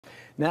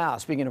Now,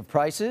 speaking of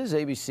prices,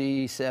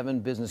 ABC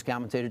 7 business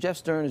commentator Jeff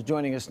Stern is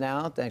joining us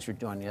now. Thanks for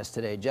joining us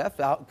today, Jeff.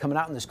 Coming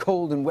out in this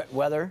cold and wet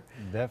weather.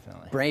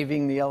 Definitely.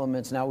 Braving the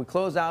elements. Now, we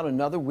close out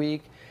another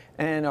week,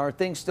 and are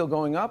things still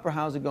going up, or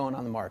how's it going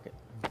on the market?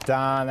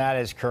 Don, that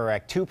is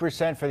correct.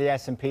 2% for the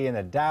S&P and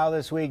the Dow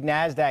this week.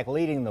 NASDAQ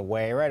leading the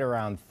way, right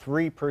around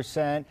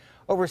 3%.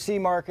 Overseas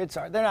markets,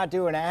 they're not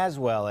doing as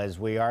well as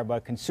we are,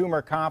 but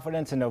consumer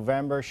confidence in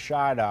November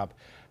shot up.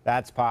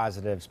 That's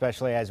positive,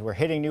 especially as we're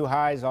hitting new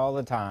highs all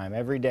the time,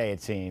 every day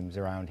it seems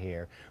around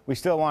here. We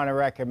still want to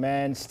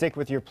recommend stick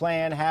with your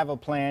plan, have a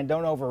plan,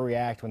 don't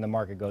overreact when the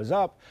market goes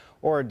up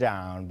or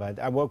down. But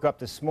I woke up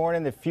this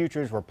morning, the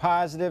futures were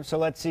positive, so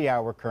let's see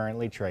how we're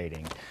currently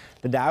trading.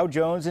 The Dow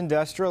Jones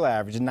Industrial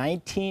Average,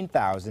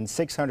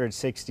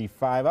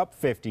 19,665, up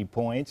 50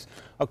 points,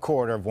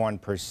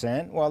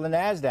 0.25%, while the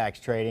Nasdaq's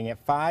trading at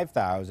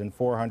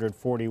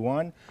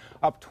 5,441,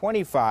 up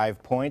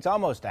 25 points,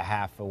 almost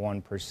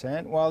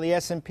 0.5%, while the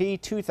S&P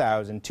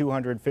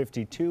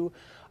 2,252,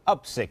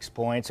 up 6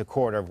 points,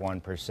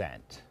 0.25%.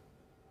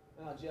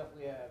 Now, Jeff,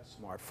 we have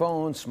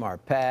smartphones,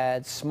 smart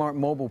pads, smart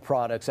mobile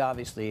products,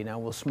 obviously. Now,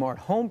 will smart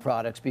home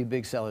products be a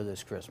big seller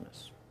this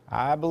Christmas?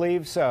 I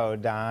believe so,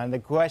 Don. The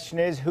question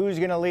is, who's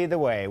going to lead the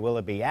way? Will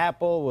it be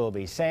Apple? Will it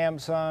be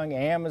Samsung,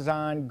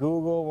 Amazon,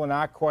 Google? We're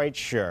not quite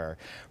sure.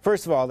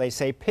 First of all, they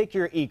say pick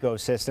your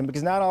ecosystem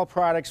because not all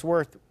products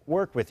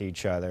work with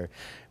each other.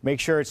 Make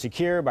sure it's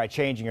secure by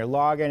changing your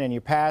login and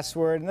your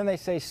password. And then they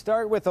say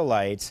start with the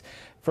lights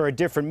for a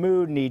different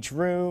mood in each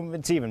room.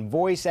 It's even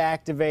voice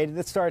activated.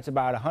 That starts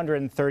about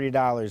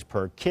 $130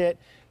 per kit.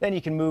 Then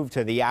you can move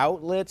to the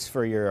outlets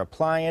for your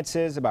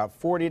appliances,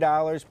 about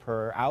 $40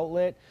 per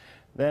outlet.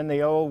 Then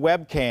the old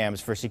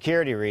webcams for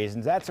security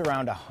reasons, that's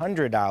around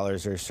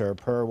 $100 or so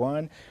per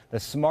one. The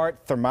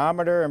smart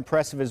thermometer,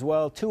 impressive as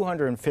well,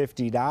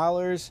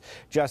 $250.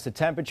 Just the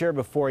temperature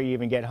before you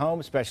even get home,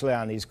 especially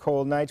on these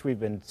cold nights we've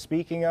been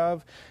speaking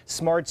of.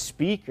 Smart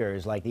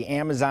speakers like the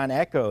Amazon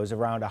Echoes,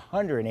 around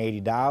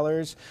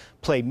 $180.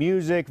 Play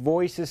music,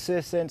 voice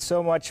assistant,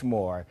 so much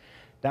more.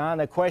 Don,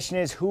 the question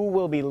is, who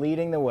will be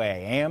leading the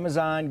way?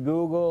 Amazon,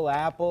 Google,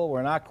 Apple?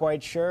 We're not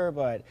quite sure,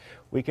 but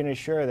we can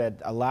assure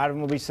that a lot of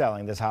them will be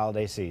selling this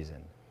holiday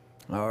season.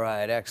 All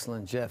right,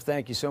 excellent, Jeff.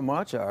 Thank you so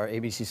much, our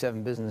ABC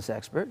 7 business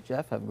expert.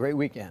 Jeff, have a great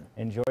weekend.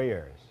 Enjoy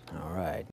yours. All right.